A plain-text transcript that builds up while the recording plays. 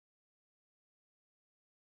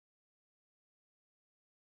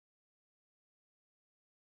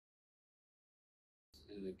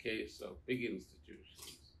in the case of big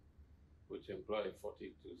institutions, which employ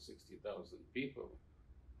 40 to 60,000 people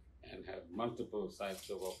and have multiple sites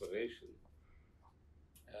of operation,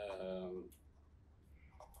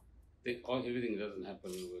 everything doesn't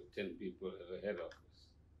happen with 10 people at a head office.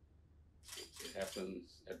 It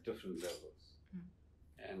happens at different levels,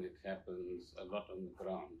 and it happens a lot on the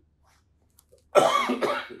ground.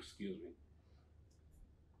 Excuse me.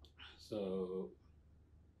 So,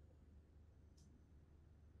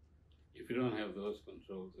 if you don't have those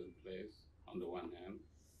controls in place, on the one hand,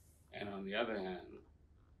 and on the other hand,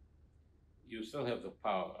 you still have the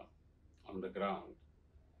power on the ground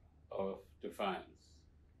of defiance.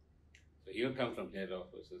 So he'll come from head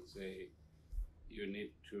office and say, you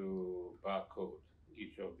need to barcode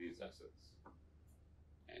each of these assets.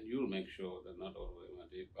 And you'll make sure that not all of them are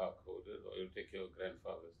barcoded, or you'll take your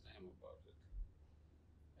grandfather's time about it.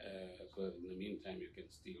 So in the meantime, you can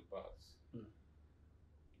steal parts,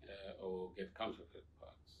 or get counterfeit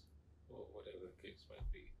parts, or whatever the case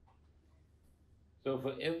might be. So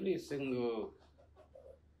for every single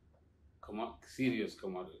serious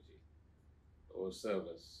commodity or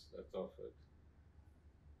service that's offered,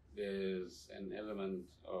 there's an element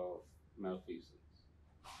of malfeasance.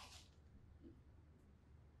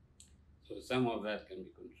 So some of that can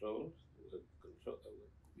be controlled with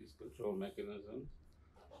these control mechanisms.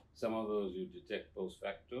 Some of those you detect post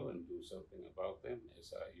facto and do something about them,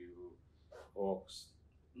 SIU, Hawks,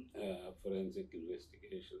 forensic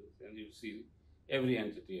investigations, and you see every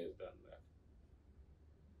entity has done that.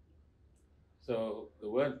 So the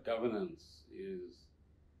word governance is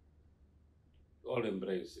all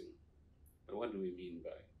embracing, but what do we mean by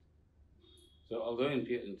it? So although in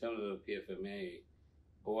terms of the PFMA,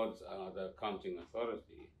 boards are the accounting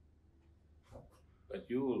authority, but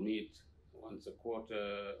you will meet once a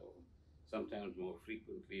quarter, or sometimes more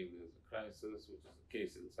frequently if there's a crisis, which is the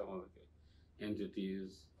case in some of the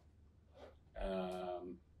entities,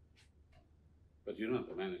 but you're not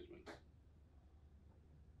the management.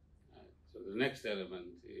 So the next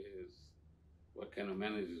element is, what kind of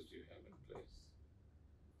managers do you have in place?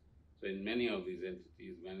 So in many of these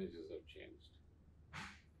entities, managers have changed.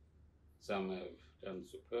 Some have done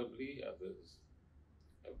superbly, others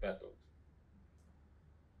have battled.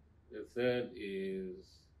 The third is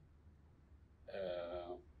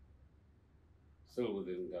still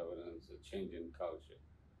within governance, a change in culture,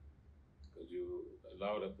 because you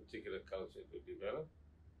allowed a particular culture to develop,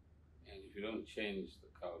 and if you don't change the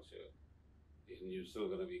culture, then you're still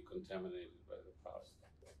going to be contaminated by the past.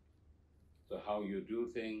 So how you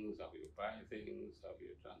do things, how you buy things, how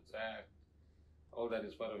you transact, all that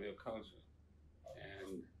is part of your culture.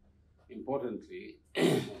 And importantly,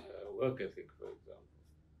 work ethic, for example.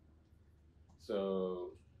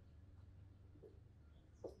 So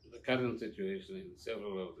the current situation in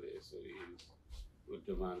several of the SOEs would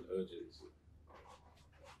demand urgency.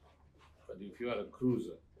 But if you are a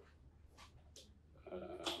cruiser,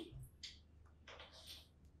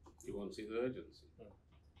 you won't see the urgency.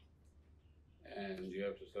 And you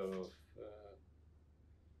have to sort of,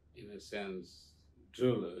 in a sense,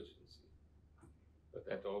 drill urgency. But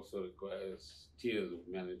that also requires tiers of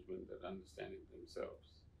management that understanding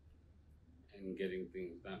themselves and getting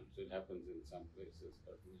things done. So it happens in some places,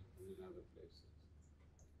 doesn't happen in other places.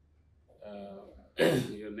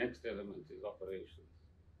 Your next element is operations.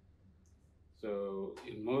 So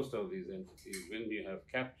in most of these entities, when you have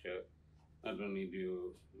capture, not only do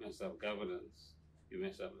you mess up governance, you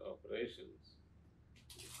mess up the operations,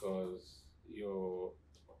 because your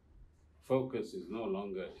focus is no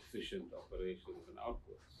longer efficient operations and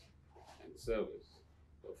outputs and service.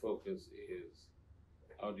 The focus is,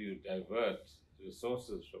 how do you divert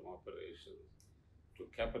resources from operations to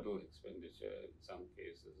capital expenditure in some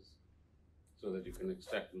cases, so that you can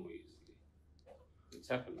extract more easily. It's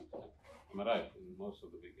happening. Am I right? In most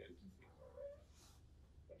of the big entities.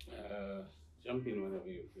 Jump in whenever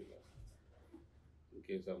you feel like, in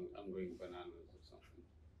case I'm going bananas or something.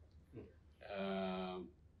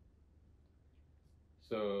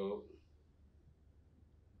 So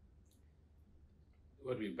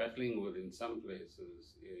what we're battling with in some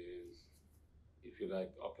places is, if you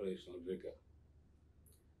like, operational rigor.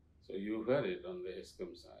 So you heard it on the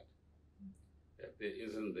ESCOM side, that there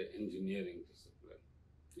isn't the engineering discipline.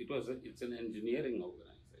 It's an engineering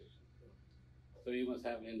organization. So you must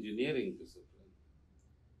have engineering discipline.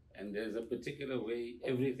 And there's a particular way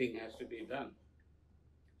everything has to be done.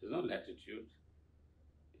 There's no latitude.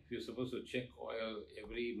 If you're supposed to check oil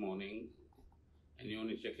every morning and you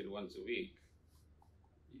only check it once a week,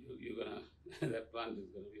 that plant is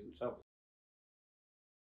going to be in trouble.